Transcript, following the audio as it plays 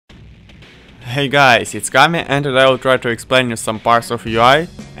Hey guys, it's Kami and today I will try to explain you some parts of UI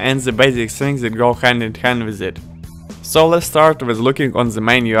and the basic things that go hand in hand with it. So let's start with looking on the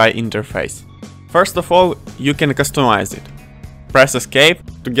main UI interface. First of all, you can customize it. Press escape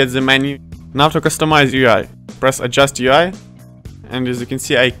to get the menu. Now to customize UI, press adjust UI, and as you can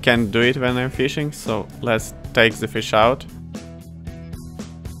see I can't do it when I'm fishing, so let's take the fish out.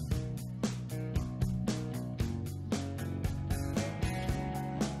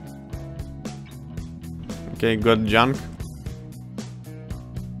 Okay, got junk.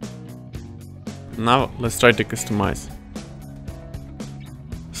 Now let's try to customize.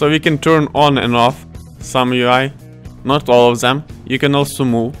 So we can turn on and off some UI, not all of them. You can also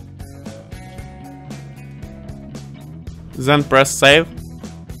move. Then press save.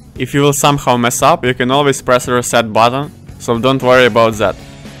 If you will somehow mess up, you can always press the reset button, so don't worry about that.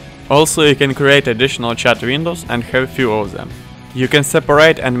 Also, you can create additional chat windows and have few of them. You can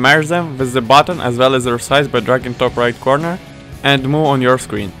separate and merge them with the button as well as their size by dragging top right corner and move on your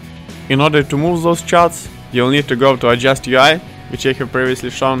screen. In order to move those chats, you'll need to go to adjust UI, which I have previously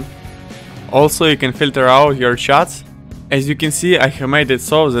shown. Also, you can filter out your chats. As you can see, I have made it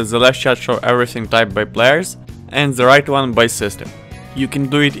so that the left chat shows everything typed by players and the right one by system. You can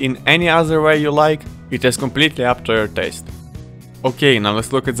do it in any other way you like, it is completely up to your taste. Okay, now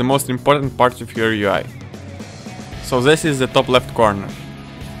let's look at the most important parts of your UI. So this is the top left corner.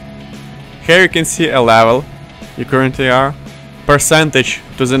 Here you can see a level you currently are, percentage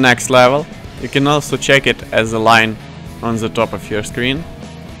to the next level. You can also check it as a line on the top of your screen.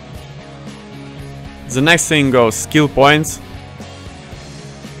 The next thing goes skill points.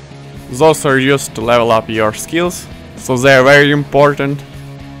 Those are used to level up your skills, so they are very important.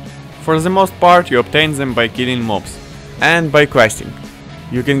 For the most part you obtain them by killing mobs and by questing.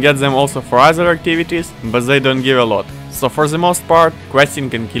 You can get them also for other activities, but they don't give a lot. So for the most part,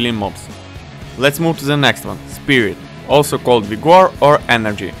 questing and killing mobs. Let's move to the next one, Spirit, also called Vigor or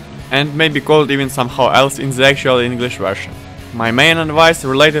Energy, and maybe called even somehow else in the actual English version. My main advice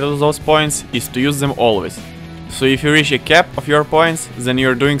related to those points is to use them always. So if you reach a cap of your points, then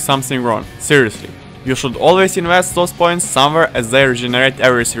you're doing something wrong, seriously. You should always invest those points somewhere as they regenerate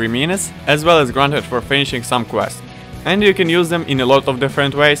every 3 minutes, as well as granted for finishing some quests. And you can use them in a lot of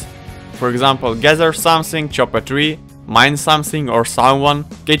different ways. For example, gather something, chop a tree, mine something or someone,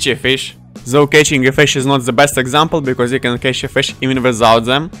 catch a fish. Though catching a fish is not the best example because you can catch a fish even without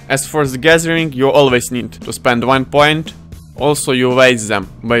them. As for the gathering, you always need to spend 1 point. Also you waste them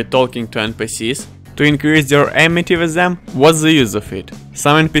by talking to NPCs. To increase your amity with them, what's the use of it?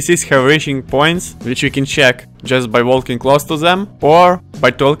 Some NPCs have reaching points, which you can check just by walking close to them, or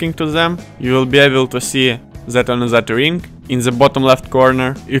by talking to them. You will be able to see that on that ring in the bottom left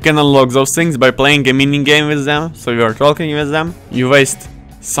corner. You can unlock those things by playing a mini game with them, so you are talking with them. You waste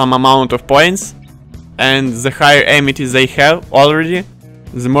some amount of points, and the higher amity they have already,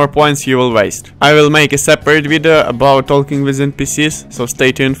 the more points you will waste. I will make a separate video about talking with NPCs, so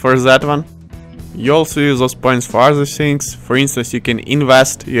stay tuned for that one. You also use those points for other things. For instance, you can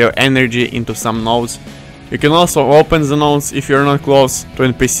invest your energy into some nodes. You can also open the nodes. If you're not close to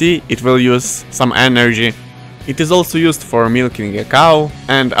NPC, it will use some energy. It is also used for milking a cow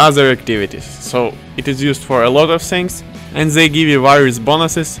and other activities, so it is used for a lot of things and they give you various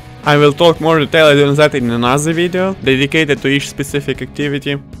bonuses. I will talk more detailed on that in another video dedicated to each specific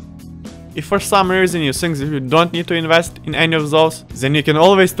activity. If for some reason you think that you don't need to invest in any of those, then you can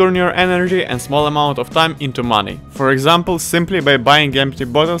always turn your energy and small amount of time into money. For example, simply by buying empty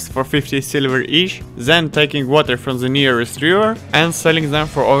bottles for 50 silver each, then taking water from the nearest river and selling them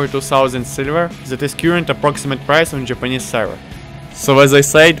for over 2000 silver, that is current approximate price on Japanese server. So as I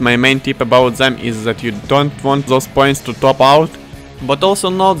said, my main tip about them is that you don't want those points to top out. But also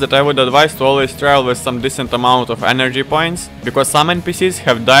note that I would advise to always travel with some decent amount of energy points, because some NPCs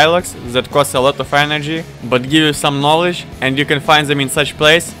have dialogues that cost a lot of energy, but give you some knowledge, and you can find them in such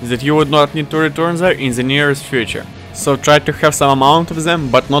place that you would not need to return there in the nearest future. So try to have some amount of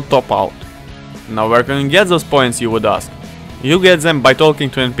them, but not top out. Now where can you get those points, you would ask? You get them by talking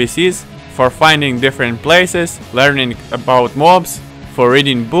to NPCs, for finding different places, learning about mobs, for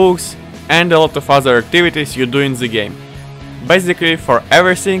reading books, and a lot of other activities you do in the game. Basically for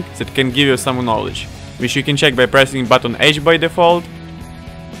everything that can give you some knowledge, which you can check by pressing button H by default,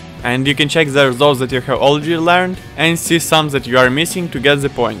 and you can check there those that you have already learned and see some that you are missing to get the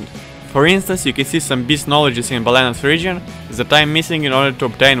point. For instance, you can see some beast knowledges in Balanas region that I'm missing in order to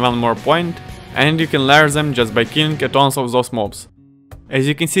obtain 1 more point, and you can learn them just by killing a tons of those mobs. As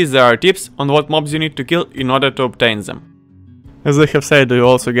you can see, there are tips on what mobs you need to kill in order to obtain them. As I have said, you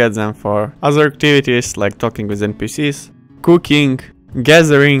also get them for other activities like talking with NPCs, cooking,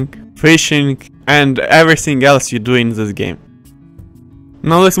 gathering, fishing, and everything else you do in this game.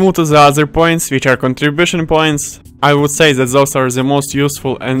 Now let's move to the other points, which are contribution points. I would say that those are the most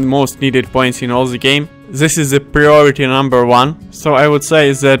useful and most needed points in all the game. This is the priority number 1, so I would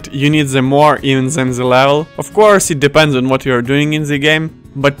say that you need them more even than the level. Of course, it depends on what you are doing in the game,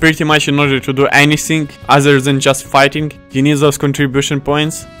 but pretty much in order to do anything other than just fighting, you need those contribution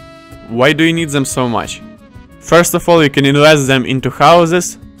points. Why do you need them so much? First of all, you can invest them into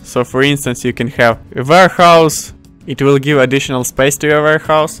houses. So for instance, you can have a warehouse. It will give additional space to your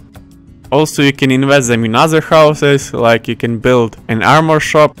warehouse. Also, you can invest them in other houses, like you can build an armor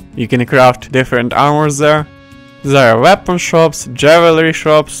shop, you can craft different armors there. There are weapon shops, jewelry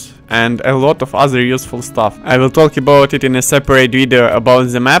shops, and a lot of other useful stuff. I will talk about it in a separate video about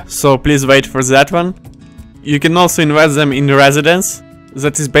the map, so please wait for that one. You can also invest them in residence.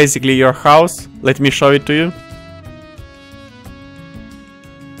 That is basically your house. Let me show it to you.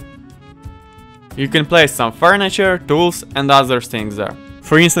 You can place some furniture, tools, and other things there.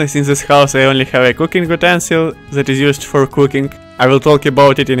 For instance, in this house I only have a cooking utensil that is used for cooking. I will talk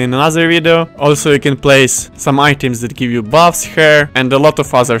about it in another video. Also, you can place some items that give you buffs, hair, and a lot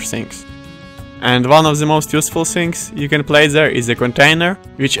of other things. And one of the most useful things you can place there is a container,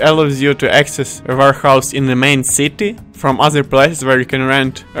 which allows you to access a warehouse in the main city from other places where you can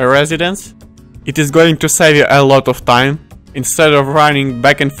rent a residence. It is going to save you a lot of time. Instead of running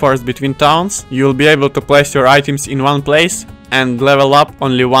back and forth between towns, you will be able to place your items in one place and level up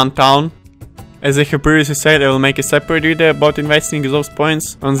only one town. As I have previously said, I will make a separate video about investing those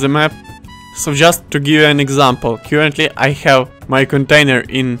points on the map. So just to give you an example, currently I have my container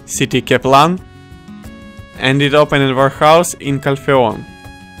in city Kaplan and it opened a warehouse in Calpheon.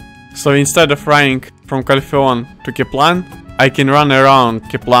 So instead of running from Calpheon to Kaplan, I can run around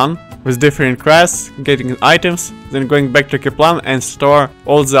Kaplan with different quests, getting items, then going back to Kaplan and store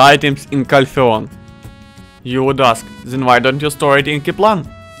all the items in Calpheon. You would ask, then why don't you store it in Kaplan?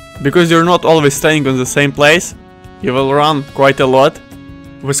 Because you're not always staying on the same place, you will run quite a lot.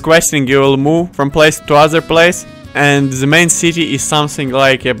 With questing you will move from place to other place, and the main city is something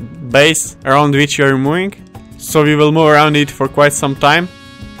like a base around which you are moving. So we will move around it for quite some time,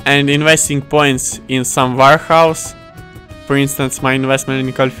 and investing points in some warehouse, for instance my investment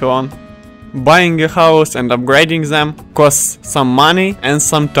in Calpheon, buying a house and upgrading them costs some money and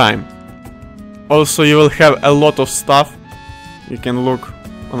some time. Also, you will have a lot of stuff. You can look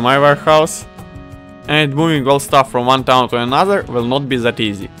on my warehouse, and moving all stuff from one town to another will not be that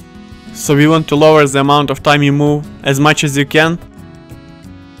easy. So we want to lower the amount of time you move as much as you can,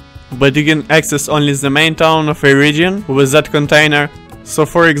 but you can access only the main town of a region with that container. So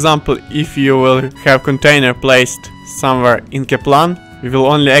for example, if you will have container placed somewhere in Kaplan, you will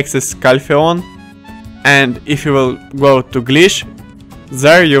only access Calpheon, and if you will go to Glish,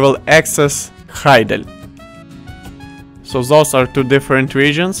 there you will access Heidel. So those are two different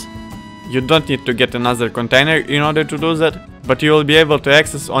regions. You don't need to get another container in order to do that, but you will be able to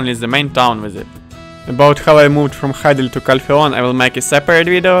access only the main town with it. About how I moved from Heidel to Calpheon I will make a separate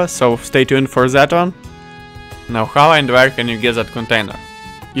video, so stay tuned for that one. Now how and where can you get that container?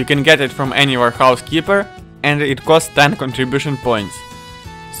 You can get it from any warehouse keeper, and it costs 10 contribution points.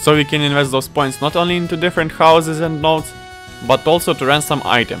 So you can invest those points not only into different houses and nodes, but also to rent some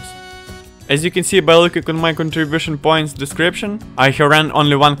items. As you can see by looking on my contribution points description, I have ran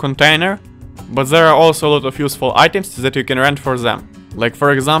only one container, but there are also a lot of useful items that you can rent for them. Like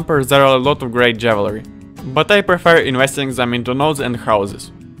for example, there are a lot of great jewelry. But I prefer investing them into nodes and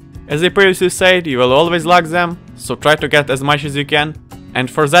houses. As I previously said, you will always lack them, so try to get as much as you can,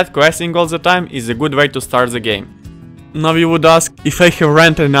 and for that questing all the time is a good way to start the game. Now you would ask, if I have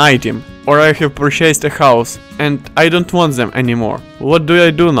rented an item, or I have purchased a house, and I don't want them anymore, what do I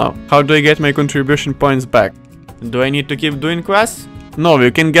do now? How do I get my contribution points back? Do I need to keep doing quests? No,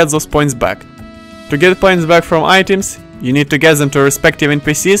 you can get those points back. To get points back from items, you need to get them to respective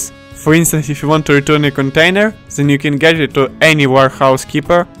NPCs. For instance, if you want to return a container, then you can get it to any warehouse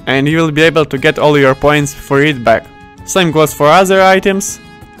keeper, and you will be able to get all your points for it back. Same goes for other items.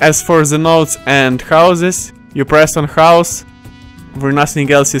 As for the nodes and houses, you press on house, where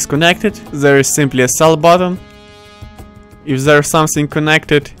nothing else is connected, there is simply a sell button. If there is something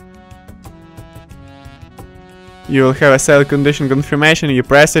connected, you will have a sell condition confirmation, you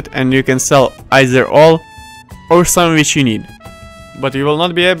press it and you can sell either all or some which you need. But you will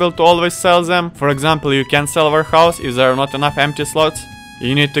not be able to always sell them. For example, you can't sell warehouse if there are not enough empty slots,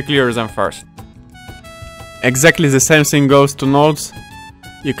 you need to clear them first. Exactly the same thing goes to nodes.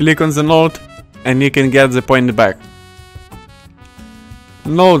 You click on the node and you can get the point back.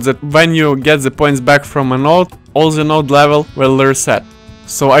 Note that when you get the points back from a node, all the node level will reset.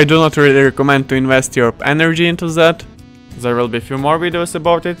 So I do not really recommend to invest your energy into that. There will be a few more videos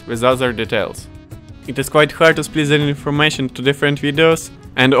about it with other details. It is quite hard to split that information to different videos,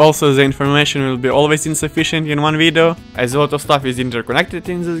 and also the information will be always insufficient in one video, as a lot of stuff is interconnected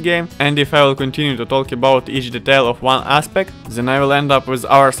in this game, and if I will continue to talk about each detail of one aspect, then I will end up with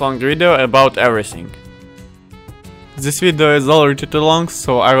hours-long video about everything. This video is already too long,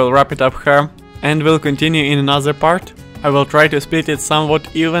 so I will wrap it up here, and will continue in another part. I will try to split it somewhat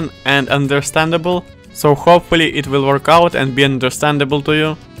even and understandable, so hopefully it will work out and be understandable to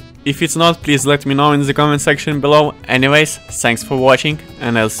you. If it's not, please let me know in the comment section below. Anyways, thanks for watching,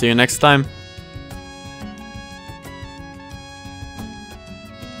 and I'll see you next time.